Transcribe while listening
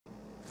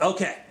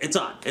Okay, it's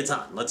on.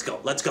 Let's go.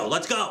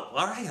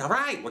 All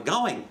right, we're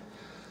going.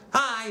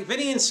 Hi,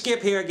 Vinnie and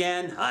Skip here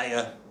again.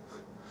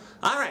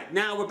 All right,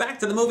 now we're back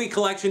to the movie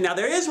collection. Now,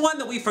 there is one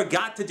that we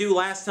forgot to do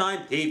last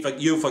time.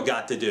 You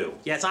forgot to do.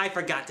 Yes, I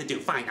forgot to do.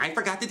 Fine, I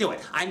forgot to do it.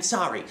 I'm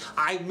sorry.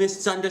 I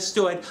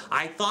misunderstood.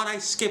 I thought I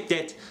skipped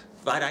it,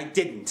 but I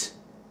didn't.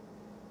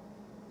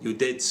 You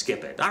did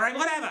skip it. All right,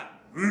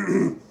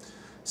 whatever.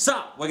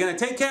 So, we're going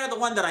to take care of the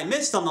one that I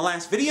missed on the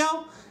last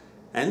video.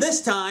 And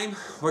this time,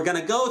 we're going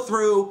to go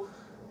through...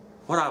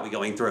 What are we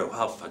going through?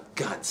 Oh, for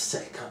God's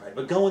sake. All right,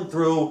 we're going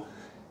through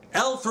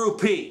L through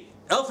P.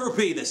 L through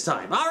P this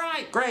time. All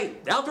right,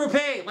 great. L through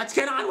P. Let's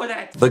get on with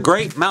it. The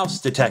Great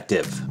Mouse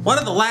Detective. One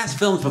of the last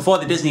films before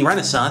the Disney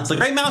Renaissance, The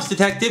Great Mouse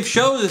Detective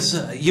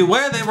shows you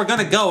where they were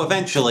going to go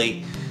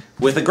eventually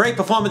with a great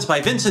performance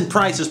by Vincent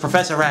Price as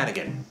Professor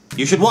Ratigan.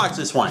 You should watch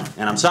this one,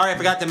 and I'm sorry I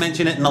forgot to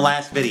mention it in the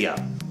last video.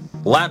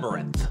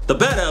 Labyrinth. The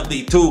better of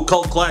the two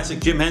cult classic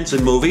Jim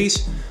Henson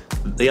movies,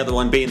 the other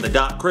one being The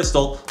Dark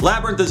Crystal,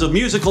 Labyrinth is a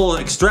musical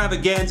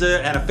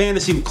extravaganza and a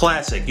fantasy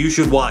classic. You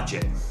should watch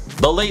it.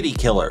 The Lady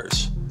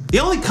Killers. The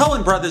only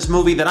Coen Brothers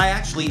movie that I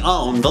actually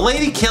own, The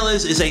Lady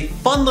Killers, is a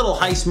fun little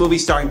heist movie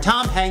starring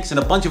Tom Hanks and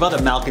a bunch of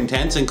other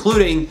malcontents,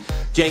 including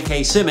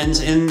J.K.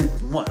 Simmons, in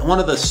one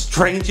of the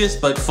strangest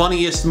but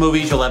funniest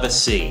movies you'll ever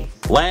see.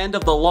 Land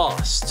of the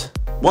Lost.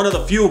 One of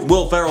the few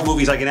Will Ferrell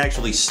movies I can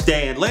actually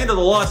stand. Land of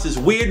the Lost is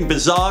weird and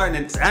bizarre, and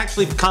it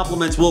actually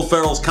complements Will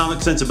Ferrell's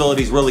comic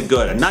sensibilities really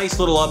good. A nice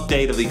little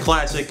update of the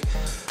classic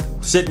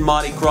Sid and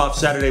Marty Krofft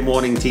Saturday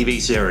morning TV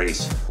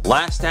series.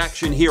 Last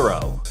Action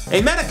Hero.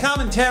 A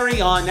meta-commentary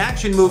on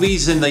action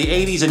movies in the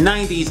 80s and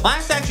 90s.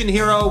 Last Action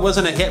Hero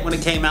wasn't a hit when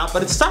it came out,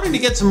 but it's starting to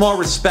get some more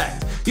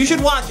respect. You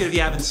should watch it if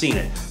you haven't seen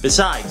it.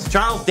 Besides,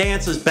 Charles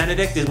Dance as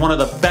Benedict is one of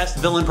the best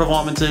villain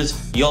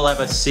performances you'll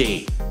ever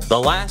see. The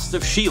Last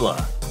of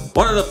Sheila.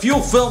 One of the few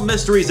film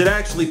mysteries that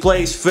actually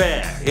plays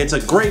fair. It's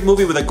a great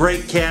movie with a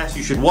great cast.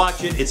 You should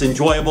watch it. It's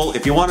enjoyable.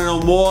 If you want to know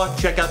more,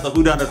 check out the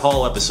Whodunit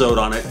Hall episode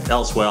on it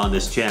elsewhere on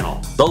this channel.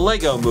 The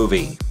Lego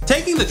Movie.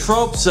 Taking the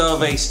tropes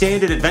of a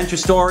standard adventure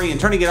story and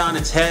turning it on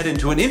its head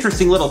into an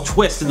interesting little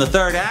twist in the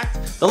third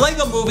act, the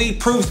Lego Movie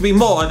proves to be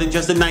more than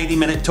just a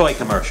 90-minute toy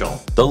commercial.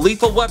 The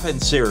Lethal Weapon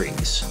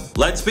series.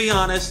 Let's be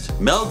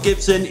honest, Mel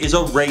Gibson is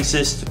a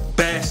racist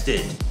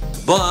bastard.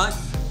 But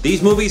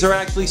these movies are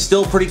actually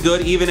still pretty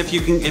good, even if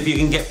you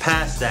can get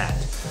past that.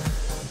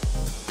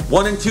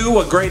 1 and 2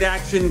 are great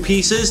action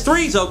pieces.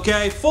 3's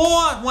okay. 4,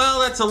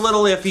 well, that's a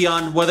little iffy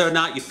on whether or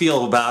not you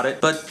feel about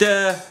it. But,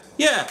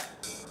 yeah,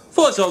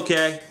 4's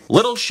okay.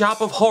 Little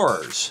Shop of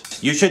Horrors.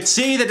 You should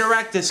see the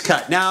director's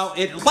cut. Now,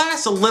 it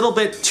lasts a little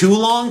bit too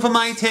long for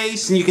my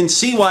taste, and you can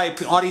see why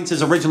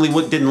audiences originally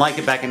didn't like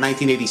it back in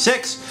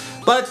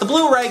 1986. But the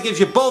Blu-ray gives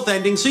you both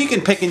endings, so you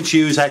can pick and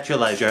choose at your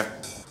leisure.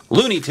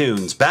 Looney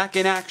Tunes back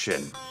in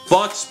action.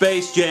 Fuck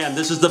Space Jam.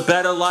 This is the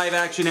better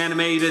live-action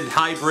animated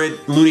hybrid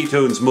Looney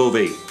Tunes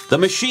movie. The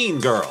Machine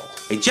Girl.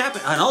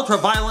 An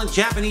ultra-violent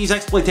Japanese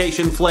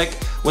exploitation flick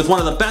with one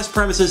of the best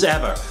premises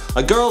ever.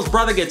 A girl's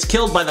brother gets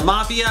killed by the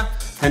mafia,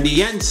 and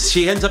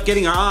she ends up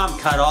getting her arm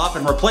cut off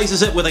and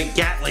replaces it with a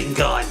Gatling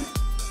gun.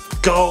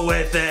 Go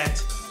with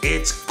it.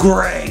 It's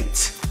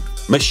great.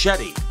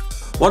 Machete.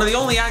 One of the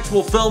only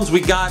actual films we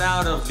got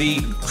out of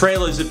the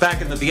trailers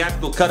back in the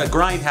theatrical cut of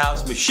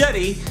Grindhouse,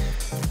 Machete,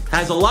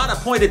 has a lot of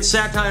pointed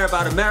satire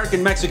about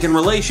American-Mexican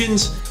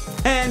relations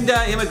and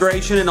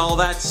immigration and all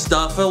that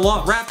stuff,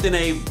 wrapped in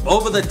a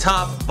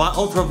over-the-top,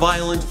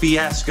 ultra-violent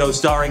fiasco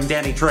starring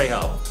Danny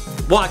Trejo.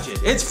 Watch it.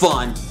 It's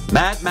fun.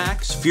 Mad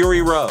Max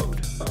Fury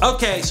Road.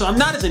 Okay, so I'm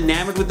not as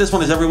enamored with this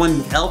one as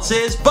everyone else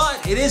is,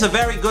 but it is a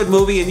very good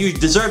movie and you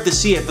deserve to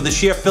see it for the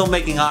sheer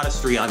filmmaking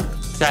artistry on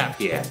tap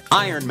here.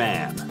 Iron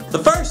Man. The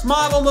first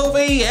Marvel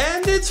movie,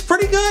 and it's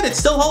pretty good. It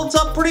still holds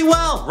up pretty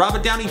well.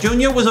 Robert Downey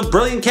Jr. was a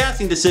brilliant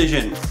casting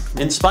decision,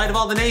 in spite of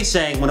all the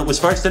naysaying when it was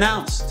first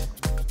announced.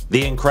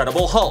 The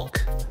Incredible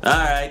Hulk.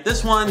 Alright,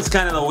 this one's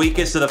kind of the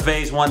weakest of the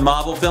Phase 1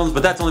 Marvel films,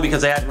 but that's only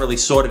because they hadn't really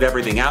sorted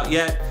everything out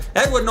yet.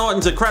 Edward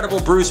Norton's incredible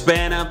Bruce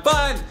Banner,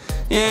 but,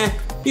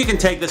 you can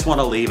take this one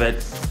or leave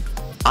it.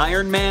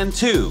 Iron Man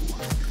 2.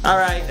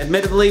 Alright,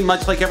 admittedly,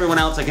 much like everyone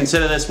else, I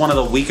consider this one of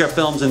the weaker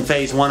films in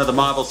Phase 1 of the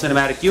Marvel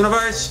Cinematic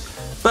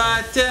Universe,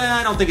 but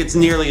I don't think it's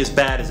nearly as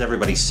bad as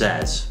everybody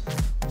says.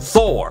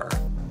 Thor.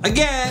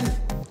 Again,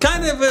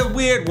 kind of a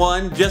weird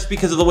one just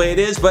because of the way it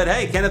is, but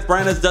hey, Kenneth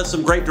Branagh does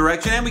some great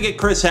direction, and we get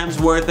Chris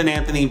Hemsworth and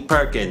Anthony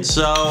Perkins,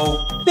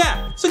 so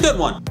yeah, it's a good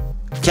one.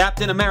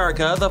 Captain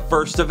America: The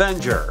First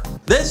Avenger.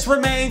 This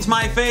remains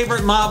my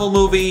favorite Marvel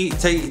movie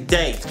to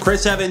date.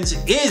 Chris Evans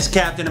is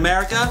Captain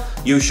America.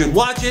 You should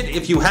watch it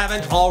if you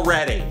haven't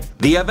already.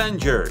 The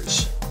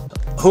Avengers.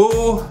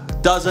 Who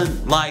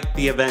doesn't like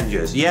The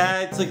Avengers? Yeah,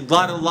 it's a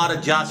lot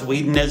of Joss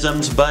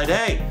Whedon-isms, but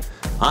hey,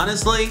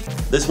 honestly,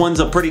 this one's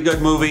a pretty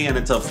good movie and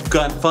it's a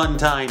fun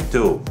time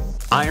too.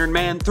 Iron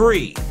Man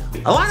 3.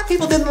 A lot of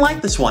people didn't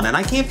like this one, and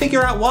I can't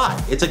figure out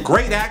why. It's a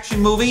great action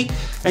movie,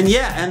 and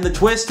yeah, and the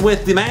twist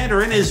with the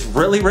Mandarin is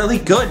really, really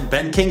good.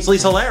 Ben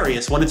Kingsley's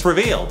hilarious when it's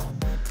revealed.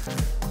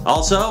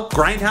 Also,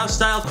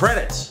 Grindhouse-style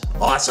credits.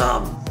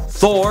 Awesome.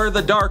 Thor: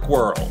 The Dark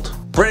World.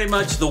 Pretty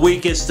much the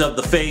weakest of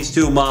the Phase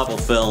 2 Marvel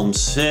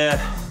films.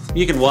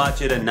 You can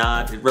watch it and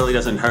not. It really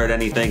doesn't hurt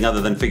anything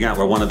other than figuring out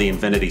where one of the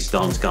Infinity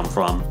Stones come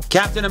from.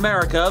 Captain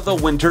America: The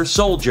Winter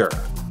Soldier.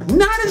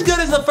 Not as good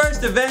as the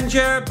first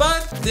Avenger,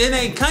 but in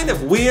a kind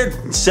of weird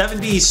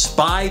 70s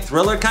spy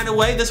thriller kind of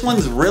way, this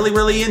one's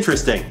really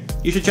interesting.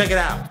 You should check it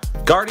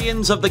out.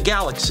 Guardians of the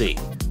Galaxy.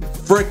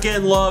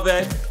 Frickin' love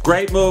it.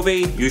 Great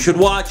movie. You should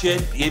watch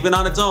it. Even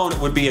on its own, it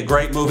would be a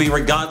great movie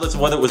regardless of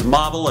whether it was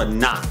Marvel or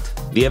not.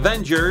 The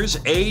Avengers: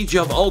 Age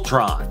of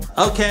Ultron.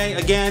 Okay,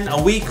 again,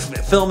 a weak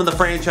film in the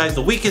franchise,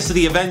 the weakest of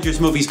the Avengers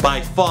movies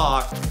by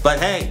far, but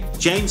hey,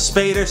 James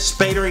Spader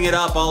spadering it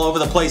up all over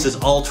the place as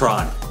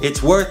Ultron.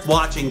 It's worth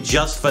watching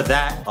just for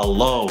that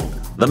alone.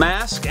 The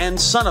Mask and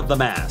Son of the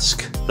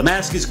Mask. The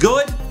Mask is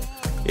good.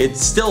 It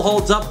still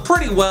holds up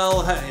pretty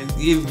well,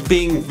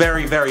 being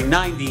very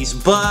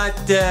 90s,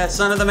 but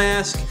Son of the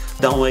Mask,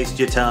 don't waste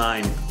your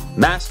time.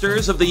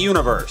 Masters of the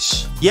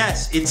Universe.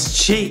 Yes, it's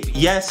cheap.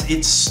 Yes,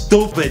 it's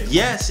stupid.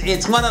 Yes,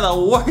 it's one of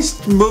the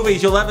worst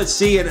movies you'll ever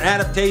see, an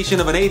adaptation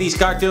of an 80s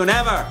cartoon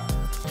ever.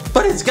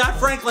 But it's got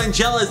Frank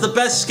Langella as the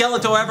best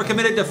Skeletor ever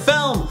committed to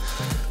film.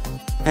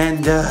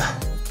 And,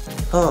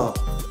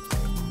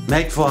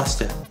 Meg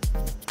Foster.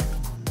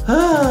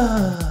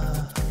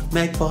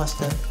 Meg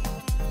Foster.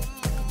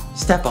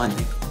 Step on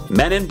me.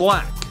 Men in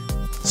Black.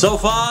 So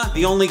far,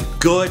 the only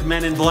good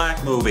Men in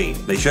Black movie.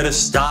 They should have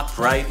stopped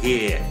right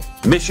here.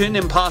 Mission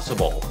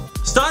Impossible.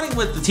 Starting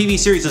with the TV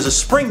series as a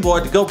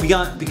springboard to go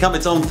become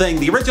its own thing,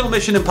 the original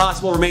Mission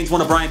Impossible remains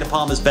one of Brian De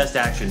Palma's best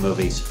action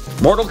movies.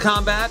 Mortal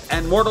Kombat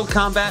and Mortal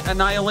Kombat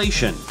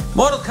Annihilation.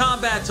 Mortal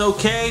Kombat's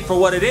okay for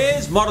what it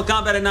is. Mortal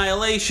Kombat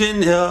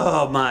Annihilation,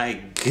 oh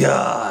my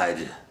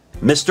god.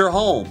 Mr.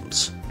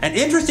 Holmes. An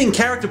interesting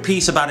character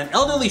piece about an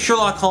elderly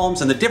Sherlock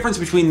Holmes and the difference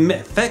between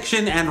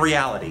fiction and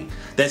reality.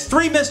 There's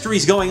 3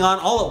 mysteries going on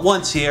all at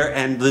once here,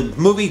 and the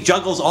movie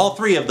juggles all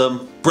 3 of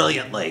them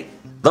brilliantly.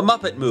 The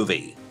Muppet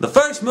Movie. The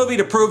first movie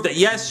to prove that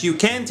yes, you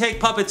can take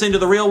puppets into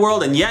the real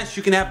world, and yes,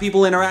 you can have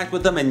people interact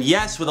with them, and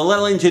yes, with a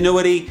little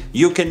ingenuity,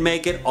 you can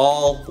make it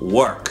all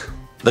work.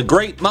 The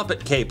Great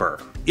Muppet Caper.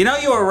 You know,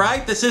 you were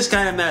right, this is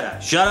kind of meta.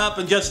 Shut up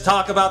and just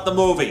talk about the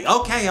movie.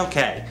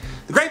 Okay.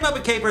 The Great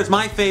Muppet Caper is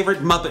my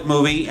favorite Muppet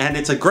movie, and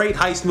it's a great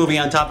heist movie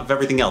on top of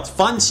everything else.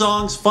 Fun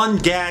songs, fun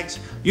gags.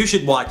 You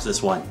should watch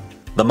this one.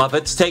 The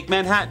Muppets Take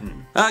Manhattan.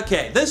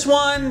 Okay, this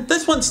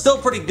one's still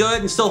pretty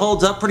good and still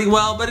holds up pretty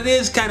well, but it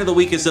is kind of the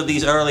weakest of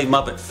these early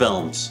Muppet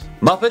films.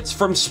 Muppets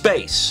from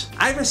Space.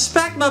 I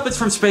respect Muppets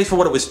from Space for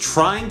what it was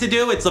trying to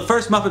do. It's the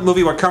first Muppet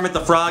movie where Kermit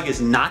the Frog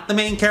is not the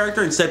main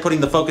character, instead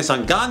putting the focus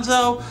on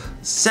Gonzo.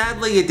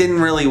 Sadly, it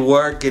didn't really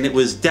work, and it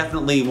was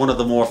definitely one of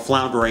the more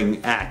floundering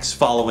acts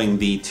following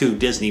the 2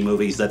 Disney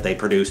movies that they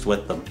produced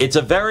with them. It's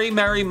a Very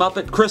Merry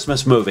Muppet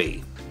Christmas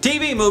Movie.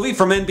 TV movie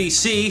from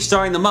NBC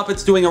starring the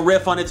Muppets doing a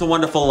riff on It's a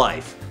Wonderful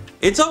Life.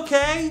 It's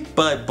okay,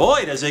 but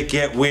boy does it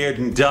get weird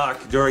and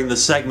dark during the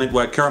segment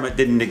where Kermit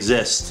didn't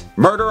exist.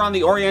 Murder on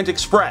the Orient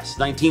Express,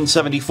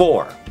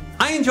 1974.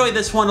 I enjoy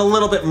this one a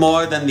little bit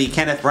more than the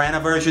Kenneth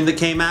Branagh version that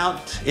came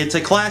out. It's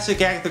a classic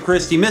Agatha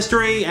Christie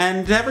mystery,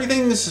 and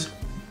everything's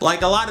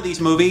like a lot of these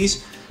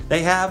movies.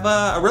 They have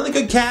a really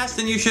good cast,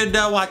 and you should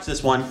watch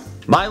this one.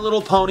 My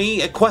Little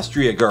Pony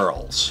Equestria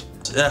Girls.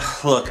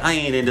 Look, I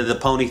ain't into the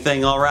pony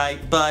thing,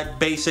 alright, but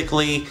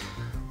basically,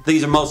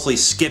 these are mostly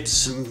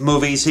Skip's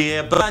movies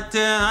here, but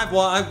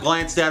I've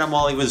glanced at them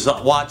while he was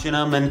watching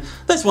them, and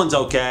this one's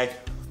okay.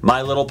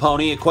 My Little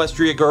Pony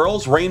Equestria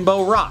Girls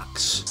Rainbow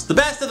Rocks. It's the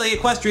best of the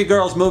Equestria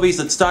Girls movies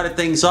that started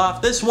things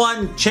off. This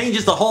one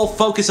changes the whole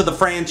focus of the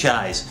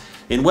franchise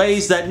in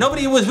ways that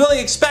nobody was really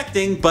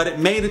expecting, but it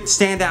made it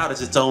stand out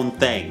as its own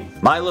thing.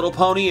 My Little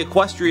Pony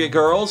Equestria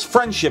Girls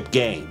Friendship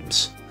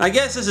Games. I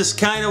guess this is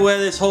kind of where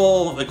this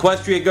whole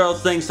Equestria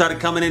Girls thing started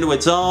coming into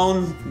its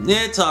own.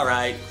 It's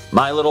alright.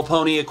 My Little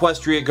Pony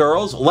Equestria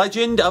Girls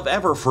Legend of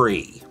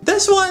Everfree.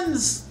 This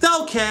one's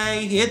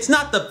okay. It's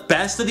not the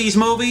best of these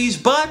movies,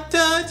 but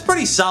it's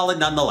pretty solid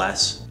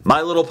nonetheless.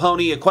 My Little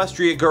Pony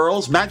Equestria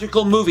Girls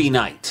Magical Movie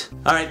Night.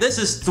 Alright, this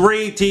is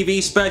 3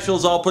 TV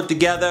specials all put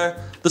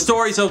together. The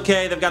story's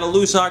okay, they've got a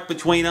loose arc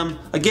between them.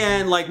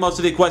 Again, like most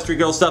of the Equestria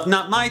Girls stuff,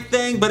 not my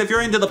thing, but if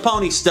you're into the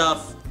pony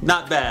stuff,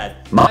 not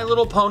bad. My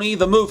Little Pony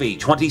the Movie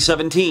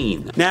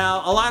 2017.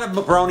 Now, a lot of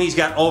bronies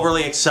got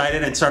overly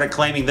excited and started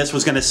claiming this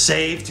was going to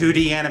save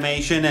 2D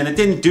animation, and it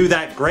didn't do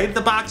that great at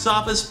the box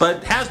office,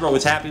 but Hasbro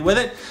was happy with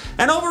it.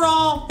 And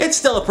overall, it's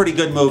still a pretty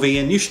good movie,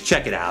 and you should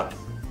check it out.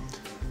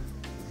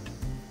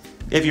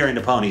 If you're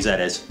into ponies, that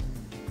is.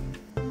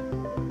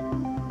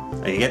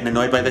 Are you getting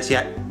annoyed by this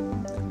yet?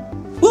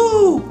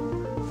 Woo!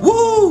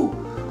 Woo!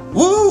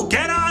 Woo!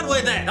 Get on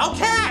with it!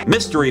 Okay!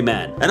 Mystery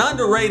Men. An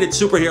underrated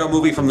superhero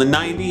movie from the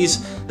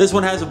 90s. This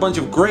one has a bunch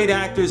of great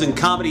actors and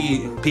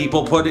comedy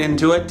people put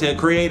into it to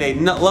create a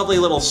lovely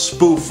little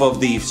spoof of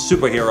the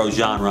superhero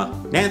genre.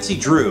 Nancy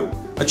Drew.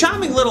 A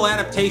charming little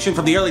adaptation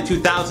from the early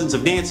 2000s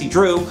of Nancy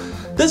Drew.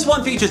 This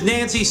one features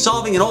Nancy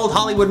solving an old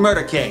Hollywood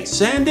murder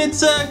case, and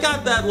it's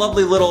got that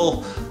lovely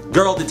little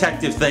girl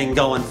detective thing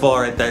going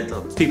for it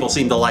that people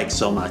seem to like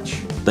so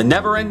much. The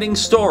Never-Ending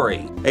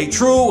Story. A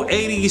true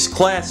 80s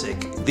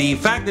classic. The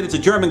fact that it's a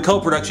German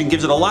co-production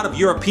gives it a lot of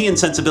European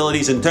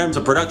sensibilities in terms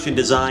of production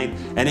design,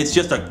 and it's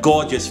just a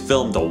gorgeous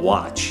film to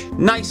watch.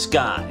 Nice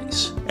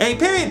Guys. A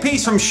period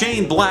piece from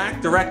Shane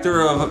Black,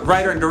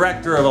 writer and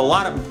director of a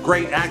lot of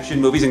great action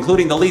movies,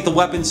 including the Lethal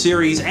Weapon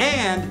series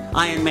and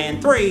Iron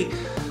Man 3.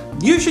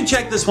 You should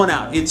check this one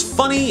out. It's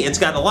funny, it's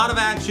got a lot of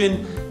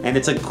action, and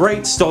it's a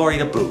great story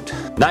to boot.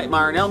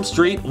 Nightmare on Elm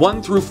Street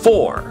 1 through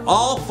 4.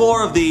 All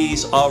 4 of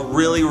these are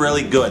really,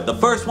 really good. The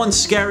first one's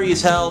scary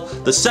as hell.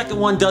 The second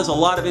one does a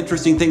lot of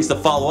interesting things to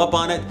follow up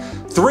on it.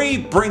 3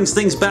 brings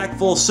things back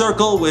full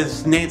circle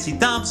with Nancy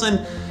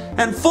Thompson.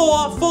 And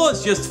 4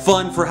 is just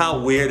fun for how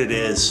weird it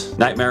is.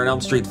 Nightmare on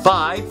Elm Street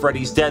 5,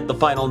 Freddy's Dead: The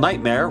Final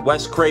Nightmare,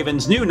 Wes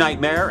Craven's New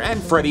Nightmare,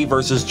 and Freddy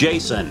vs.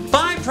 Jason.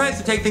 5 tries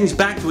to take things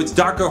back to its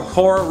darker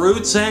horror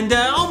roots and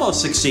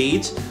almost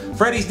succeeds.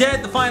 Freddy's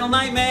Dead: The Final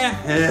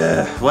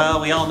Nightmare? Well,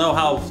 we all know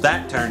how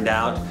that turned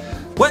out.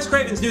 Wes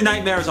Craven's New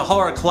Nightmare is a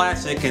horror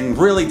classic and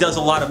really does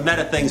a lot of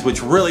meta things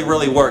which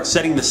really work,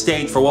 setting the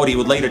stage for what he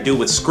would later do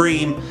with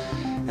Scream.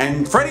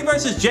 And Freddy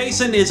vs.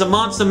 Jason is a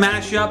monster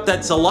mashup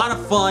that's a lot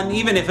of fun,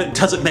 even if it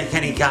doesn't make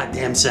any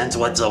goddamn sense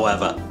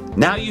whatsoever.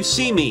 Now You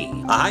See Me.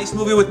 A heist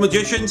movie with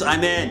magicians?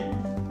 I'm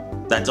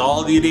in. That's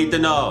all you need to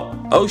know.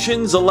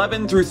 Oceans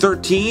 11 through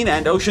 13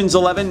 and Oceans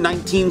 11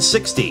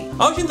 1960.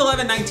 Oceans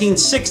 11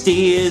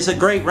 1960 is a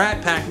great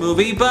Rat Pack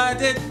movie,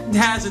 but it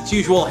has its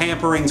usual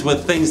hamperings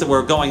with things that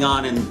were going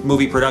on in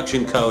movie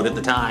production code at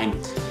the time.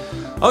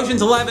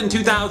 Oceans 11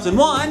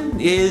 2001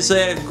 is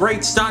a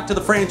great start to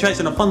the franchise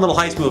and a fun little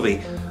heist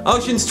movie.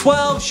 Oceans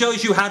 12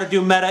 shows you how to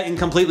do meta in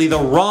completely the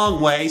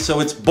wrong way, so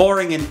it's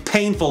boring and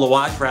painful to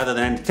watch rather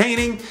than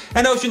entertaining.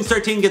 And Oceans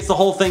 13 gets the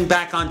whole thing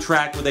back on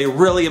track with a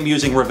really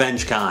amusing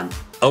revenge con.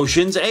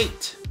 Oceans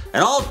 8.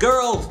 An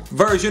all-girl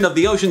version of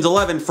the Oceans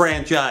 11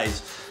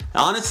 franchise.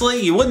 Honestly,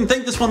 you wouldn't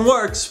think this one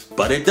works,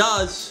 but it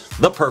does.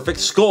 The Perfect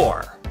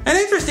Score. An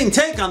interesting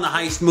take on the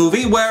heist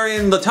movie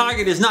wherein the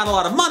target is not a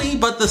lot of money,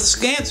 but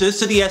the answers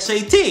to the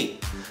SAT.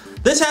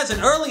 This has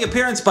an early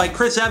appearance by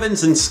Chris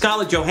Evans and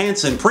Scarlett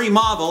Johansson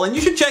pre-Marvel, and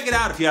you should check it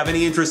out if you have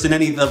any interest in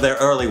any of their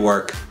early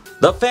work.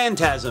 The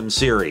Phantasm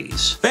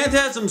series.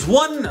 Phantasms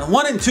 1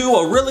 and 2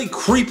 are really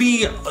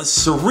creepy,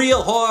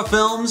 surreal horror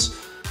films.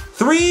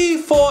 3,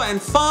 4, and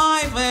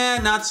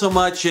 5, not so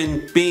much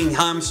in being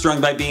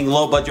hamstrung by being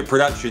low-budget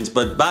productions,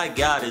 but by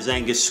God is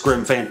Angus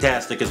Scrimm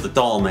fantastic as the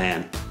Tall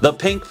Man. The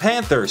Pink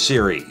Panther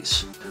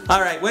series.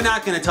 Alright, we're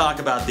not going to talk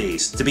about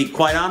these, to be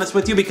quite honest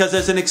with you, because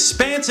there's an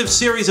expansive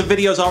series of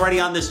videos already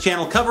on this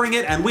channel covering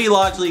it, and we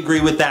largely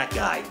agree with that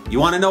guy. You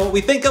want to know what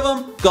we think of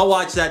them? Go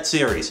watch that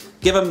series.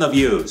 Give him the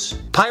views.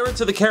 Pirates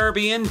of the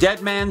Caribbean: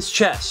 Dead Man's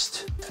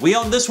Chest. We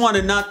own this one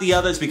and not the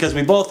others because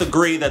we both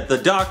agree that the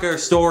darker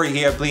story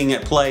here being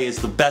at play is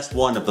the best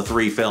one of the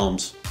 3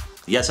 films.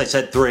 Yes, I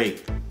said 3.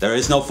 There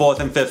is no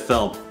 4th and 5th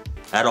film.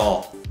 At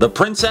all. The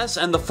Princess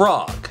and the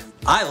Frog.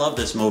 I love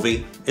this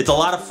movie. It's a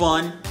lot of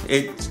fun.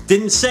 It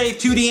didn't save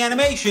 2D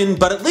animation,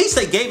 but at least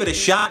they gave it a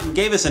shot and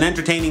gave us an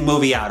entertaining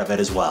movie out of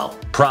it as well.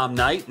 Prom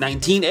Night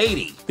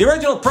 1980. The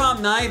original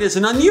Prom Night is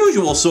an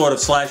unusual sort of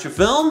slasher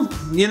film,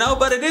 you know,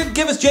 but it did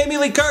give us Jamie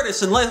Lee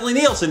Curtis and Leslie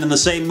Nielsen in the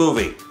same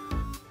movie.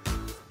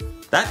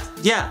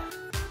 Yeah.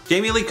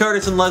 Jamie Lee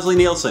Curtis and Leslie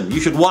Nielsen. You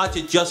should watch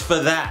it just for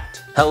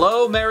that.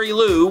 Hello, Mary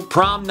Lou,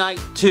 Prom Night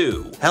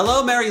 2.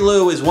 Hello, Mary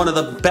Lou is one of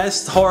the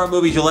best horror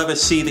movies you'll ever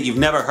see that you've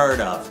never heard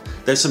of.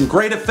 There's some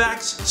great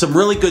effects, some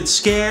really good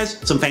scares,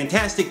 some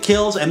fantastic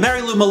kills, and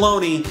Mary Lou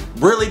Maloney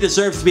really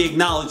deserves to be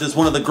acknowledged as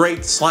one of the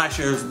great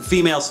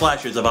female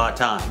slashers of our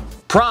time.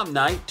 Prom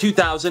Night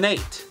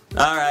 2008.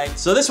 Alright,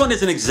 so this one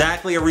isn't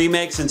exactly a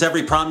remake since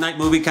every Prom Night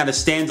movie kind of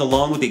stands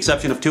alone with the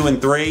exception of 2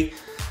 and 3.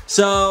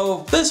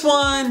 So, this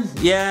one,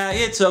 yeah,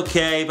 it's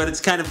okay, but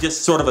it's kind of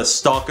just sort of a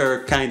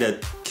stalker kind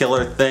of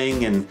killer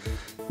thing, and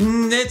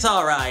it's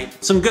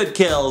alright. Some good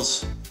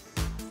kills,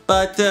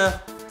 but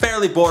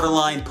fairly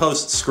borderline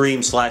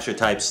post-Scream slasher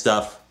type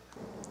stuff.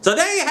 So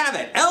there you have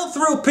it, L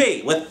through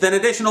P, with an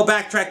additional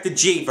backtrack to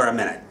G for a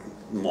minute.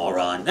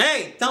 Moron.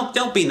 Hey,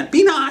 don't be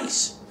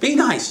nice. Be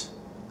nice.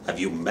 Have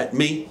you met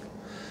me?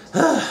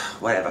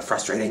 Whatever,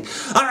 frustrating.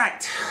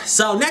 Alright,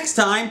 so next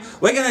time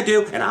we're gonna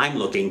do, and I'm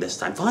looking this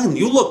time. Fine,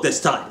 you look this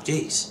time.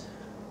 Jeez.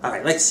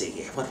 Alright, let's see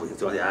here. What are we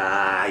doing?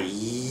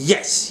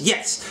 Yes.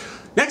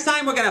 Next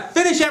time we're gonna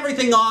finish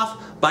everything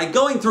off by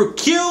going through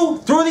Q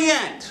through the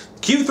end.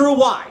 Q through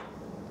Y.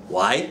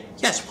 Why?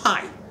 Yes,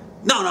 why?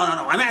 No.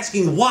 I'm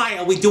asking why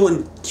are we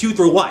doing Q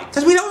through Y?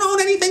 Because we don't own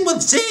anything with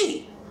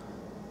Z.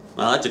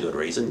 Well, that's a good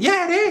reason.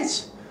 Yeah, it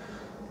is.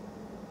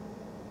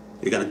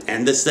 You're gonna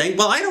end this thing?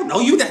 Well, I don't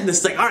know. You end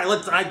this thing. All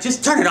right,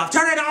 just turn it off.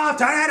 Turn it off.